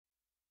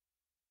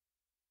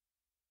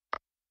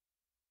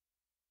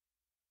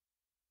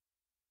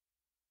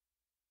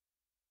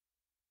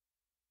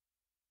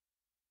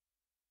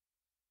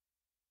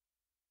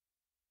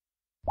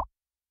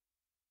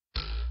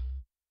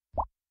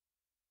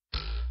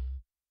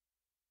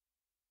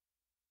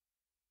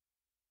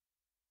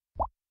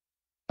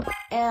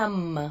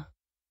M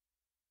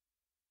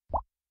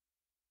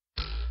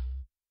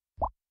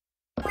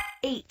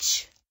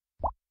H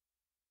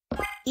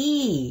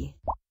E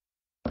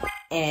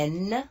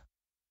N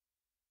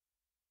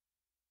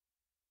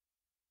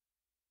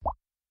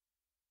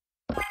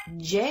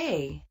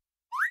J.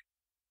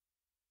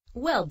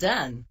 Well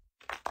done.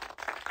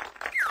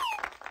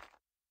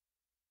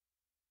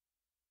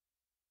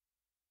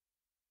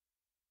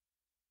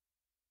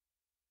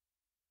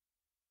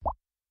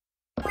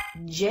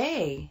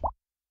 J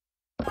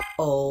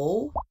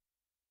O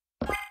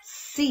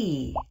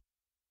C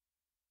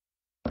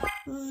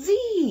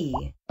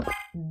Z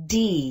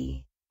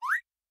D.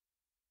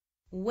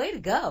 Way to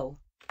go.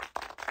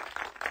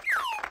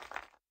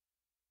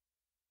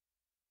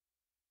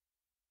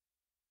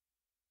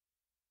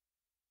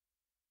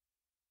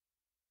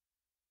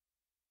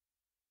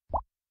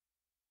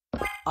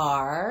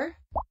 R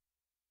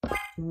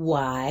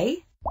Y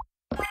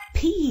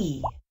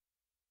P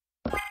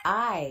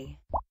I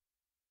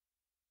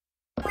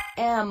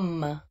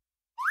M.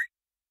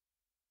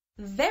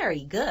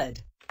 Very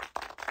good.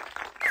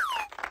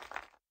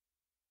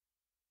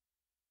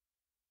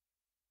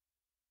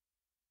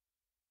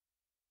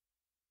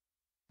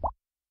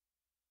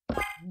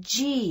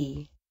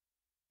 G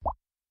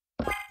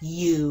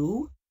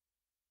U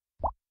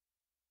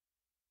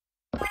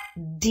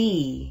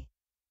D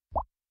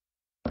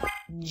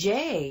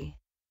J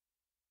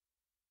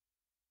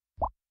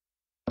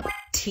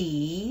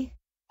T.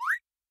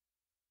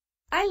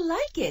 I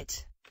like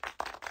it.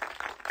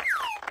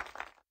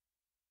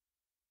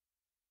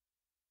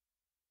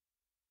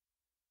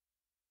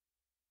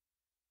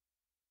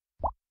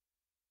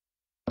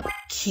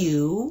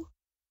 Q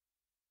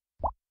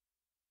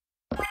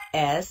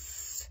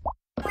S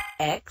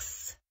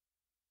X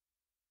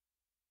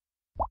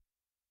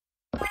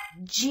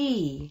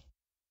G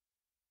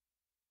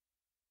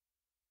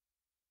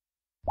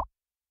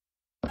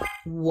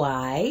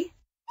Y.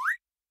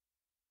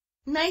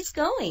 Nice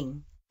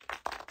going.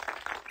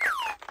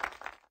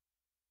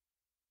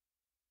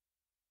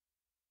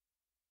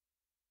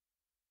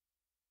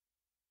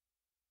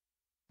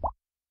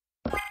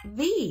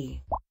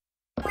 V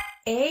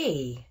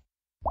A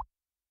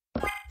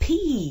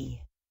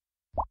P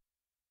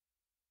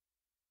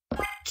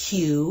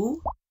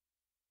Q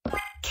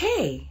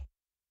K.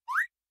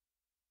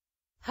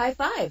 High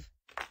five.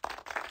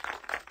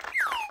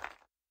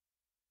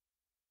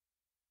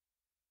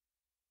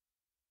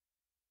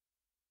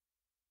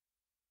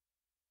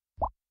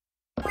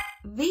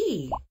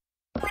 V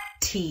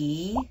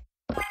T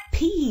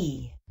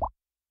P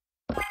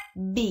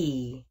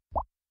B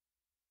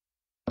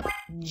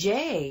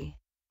J.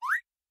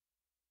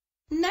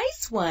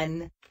 Nice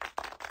one.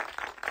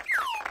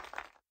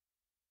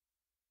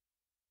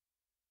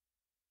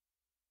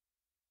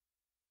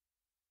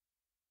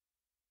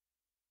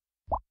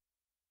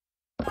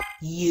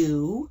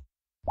 U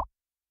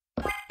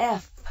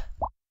F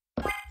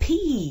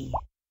P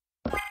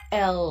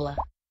L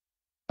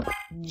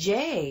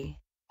J.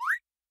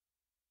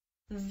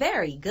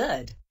 Very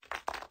good.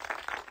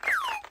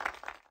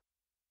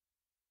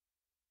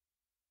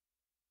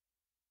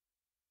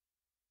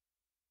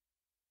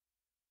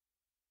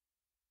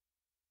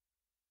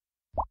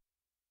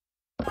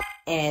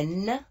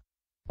 N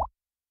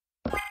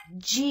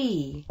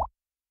G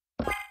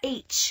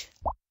H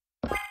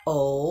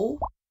O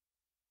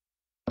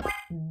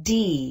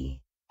D.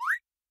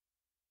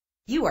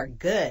 You are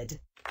good.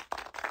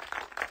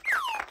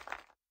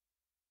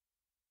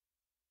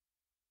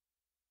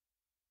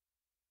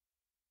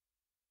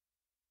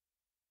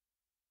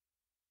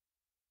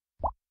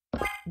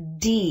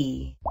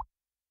 D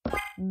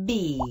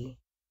B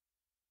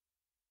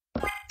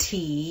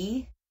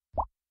T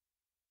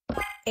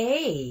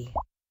A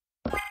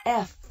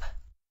F.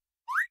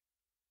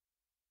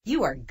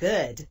 You are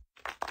good.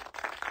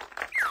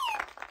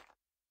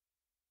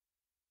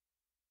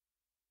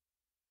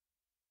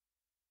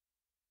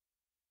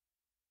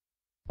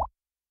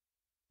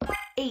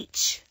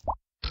 H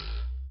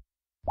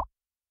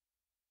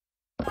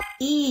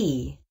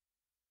E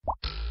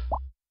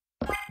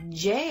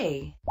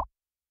J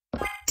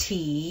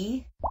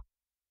T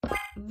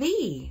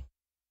V.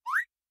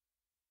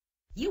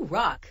 You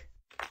rock.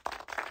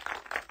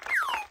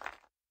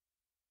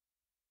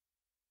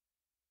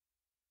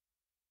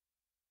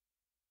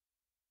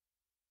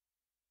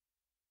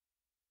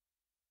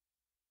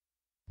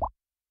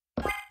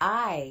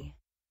 I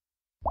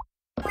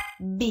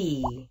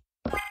B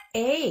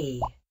A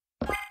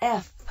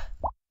F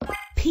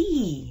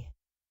P.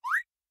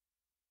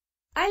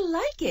 I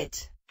like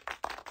it.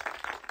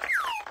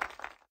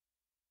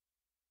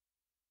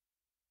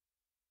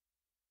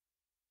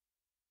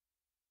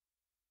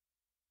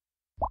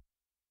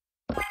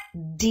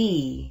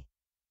 D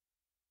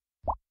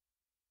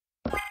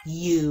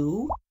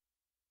U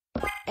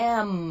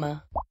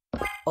M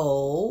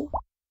O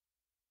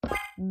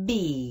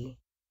B.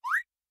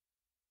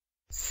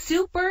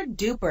 Super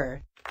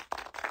duper.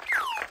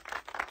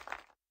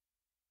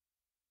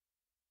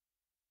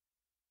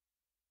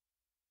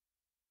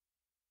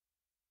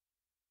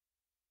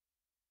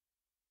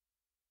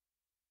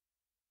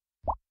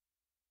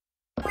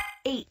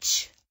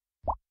 H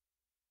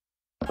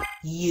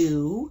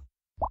U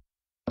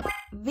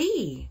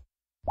V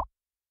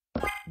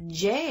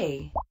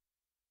J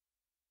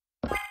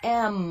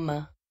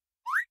M.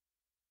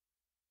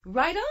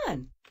 Right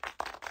on.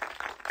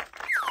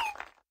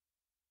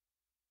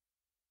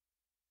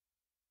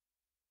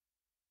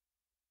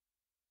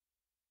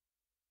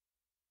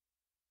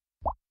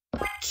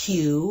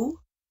 Q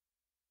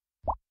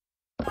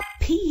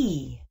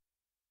P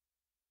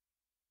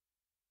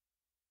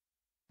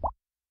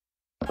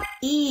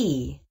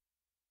E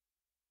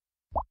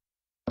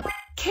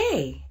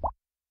K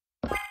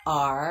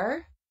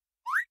R.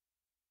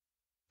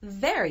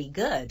 Very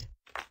good.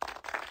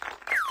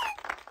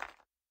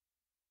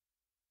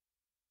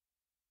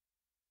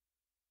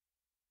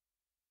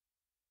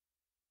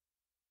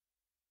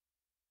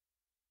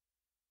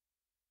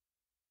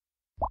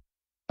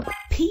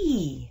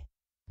 P